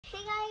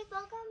Hey guys,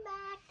 welcome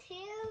back to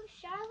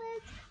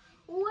Charlotte's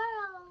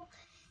World.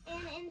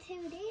 And in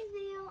today's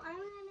video, I'm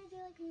gonna do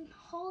like a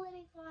whole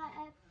living thought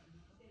at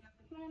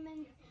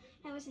when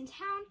I was in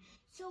town.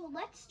 So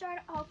let's start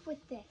off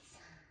with this.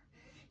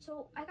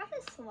 So I got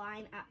this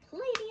slime at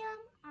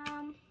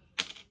Palladium.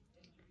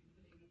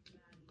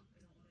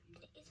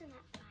 Isn't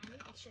that fun?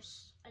 It's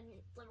just a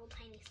little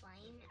tiny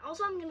slime.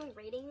 Also, I'm gonna be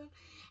rating them.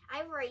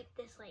 I rate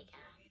this like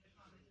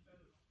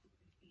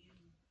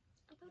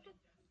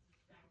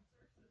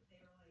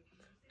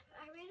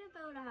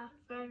about a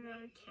 5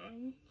 out of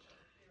 10.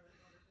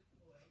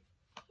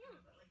 Yeah.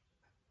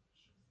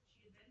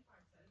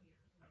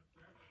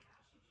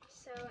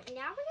 So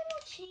now we're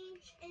gonna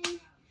change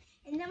and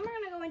then we're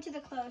gonna go into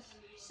the clothes.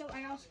 So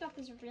I also got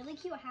this really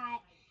cute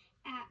hat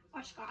at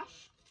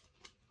Oshkosh.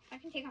 I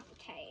can take off the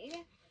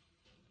tag.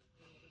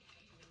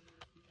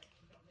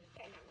 Okay,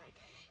 never mind.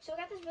 So I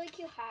got this really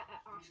cute hat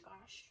at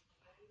Oshkosh.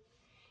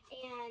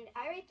 And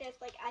I rate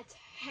this like a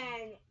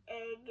 10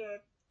 out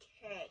of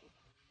 10.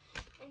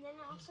 And then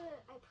also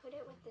I put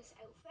it with this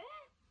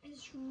outfit.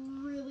 It's a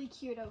really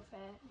cute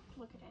outfit.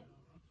 Look at it.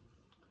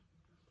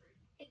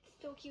 It's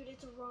so cute.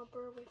 It's a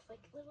romper with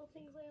like little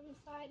things on the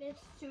side.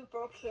 It's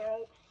super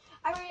cute.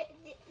 I rate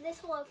this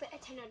whole outfit a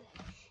 10 out of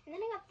 10. And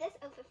then I got this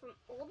outfit from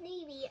Old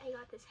Navy. I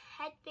got this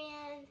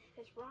headband,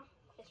 this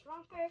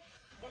romper,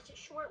 that's a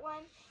short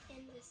one,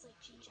 and this like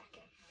jean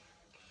jacket.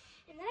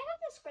 And then I got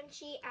this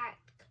scrunchie at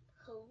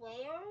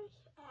Claire's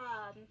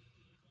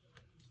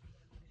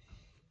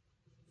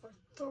for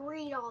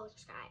 $3,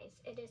 guys.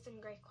 It is in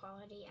great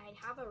quality. I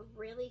have a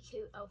really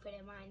cute outfit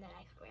in mind that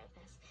I could wear with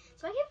this.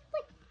 So I give it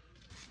like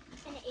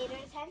an 8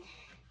 out of 10.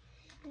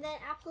 And then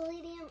at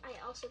Palladium, I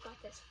also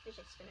got this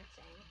fidget spinner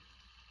thing.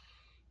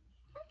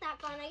 Not that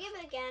fun. I give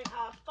it again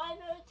a 5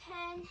 out of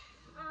 10.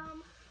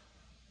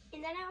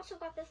 And then I also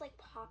got this like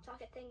pop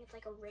socket thing. It's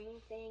like a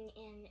ring thing,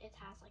 and it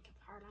has like a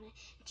part on it.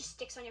 It just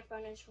sticks on your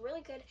phone, and it's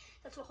really good.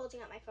 That's what's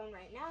holding up my phone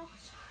right now.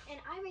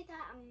 And I rate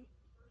that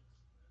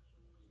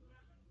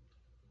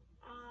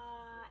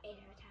 8 out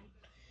of 10.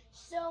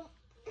 So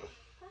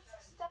that's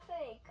the stuff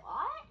that I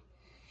got.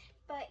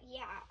 But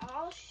yeah,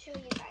 I'll show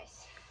you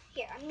guys.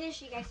 Here, I'm gonna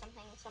show you guys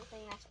something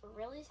that's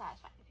really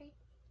satisfying. Okay?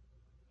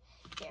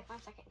 Here,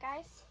 1 second,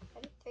 guys.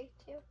 Ready? 3,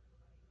 2.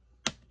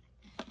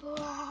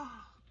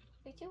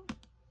 3, 2.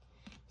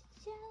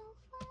 So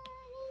fun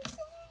and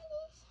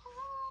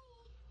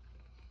satisfying.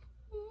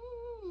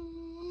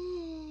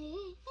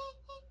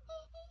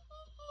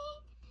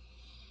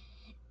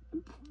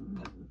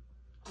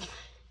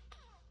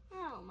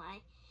 Oh my.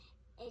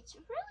 It's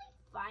really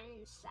fun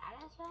and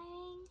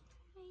satisfying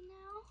right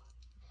now.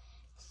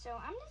 So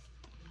I'm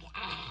just,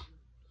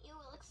 ew,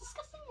 it looks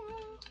disgusting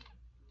now.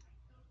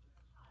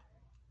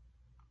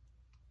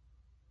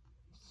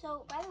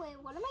 So by the way,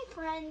 one of my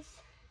friends,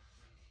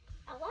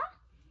 Ella,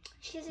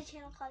 she has a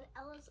channel called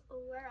Ella's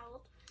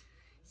World.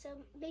 So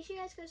make sure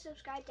you guys go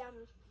subscribe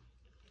down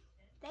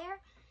there,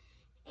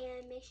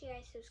 and make sure you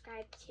guys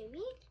subscribe to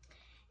me,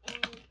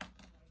 and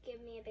give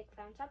me a big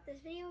thumbs up. This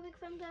video, a big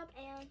thumbs up,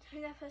 and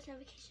turn that post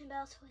notification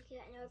bell so you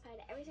get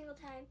notified every single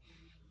time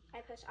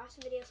I post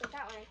awesome videos like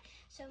that one.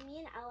 So me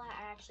and Ella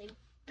are actually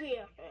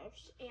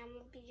BFFs, and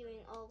we'll be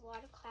doing a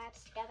lot of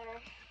collabs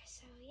together.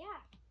 So yeah,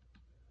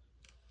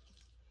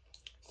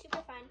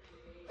 super fun.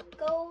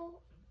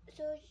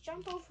 So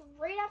jump over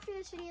right after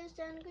this video is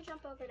done. Go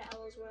jump over to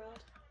Ella's World.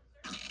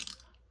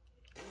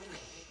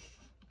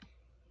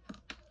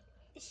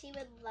 She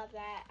would love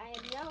that. I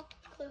have no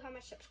clue how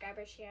much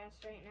subscribers she has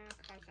right now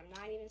because I'm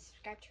not even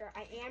subscribed to her.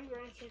 I am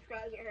going to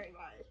subscribe to her,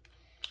 guys.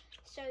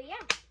 So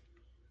yeah.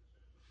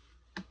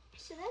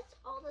 So that's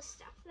all the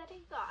stuff that I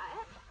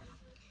got.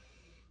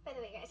 By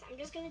the way, guys, I'm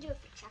just gonna do a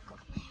fit check on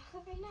my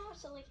outfit right now.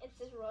 So like, it's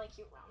this really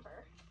cute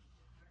romper,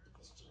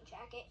 this jean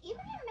jacket.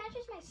 Even it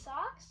matches my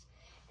socks,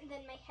 and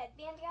then my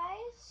headband,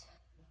 guys.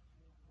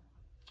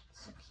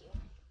 So cute.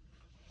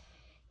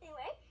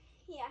 Anyway,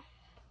 yeah.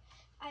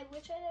 I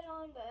wish I had it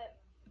on, but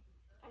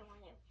I don't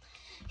want to.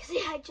 Because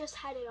I just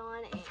had it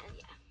on, and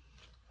yeah.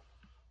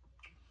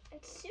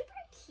 It's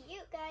super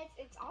cute, guys.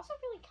 It's also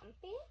really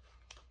comfy.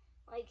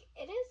 Like,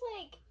 it is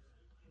like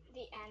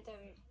the end of,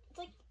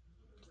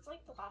 it's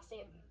like the last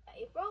day of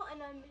April,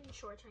 and I'm in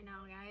shorts right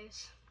now,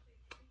 guys.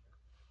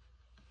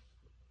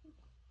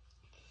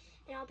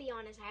 And I'll be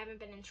honest, I haven't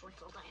been in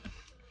shorts all day.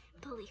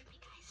 Believe me,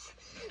 guys.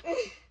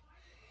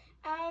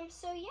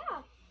 So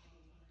yeah.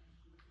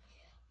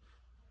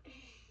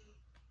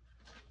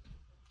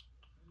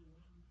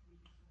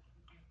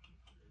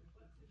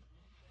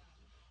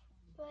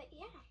 But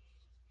yeah.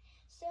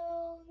 So,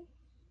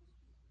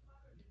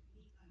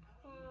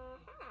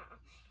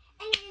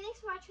 anyway, thanks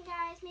for watching,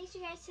 guys. Make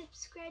sure you guys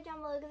subscribe down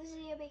below, give this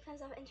video a big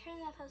thumbs up, and turn on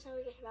that post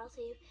notification bell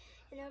so you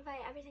get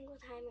notified every single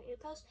time we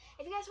post.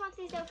 If you guys want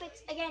these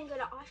outfits, again, go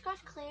to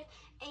Oshkosh, Claire,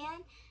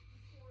 and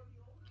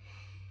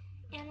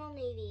Old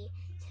Navy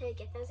to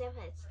get those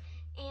outfits.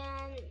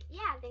 And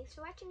yeah, thanks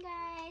for watching,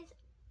 guys.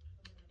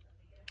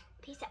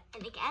 Peace out.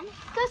 And again,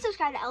 go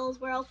subscribe to Ella's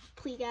World,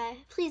 please,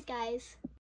 guys.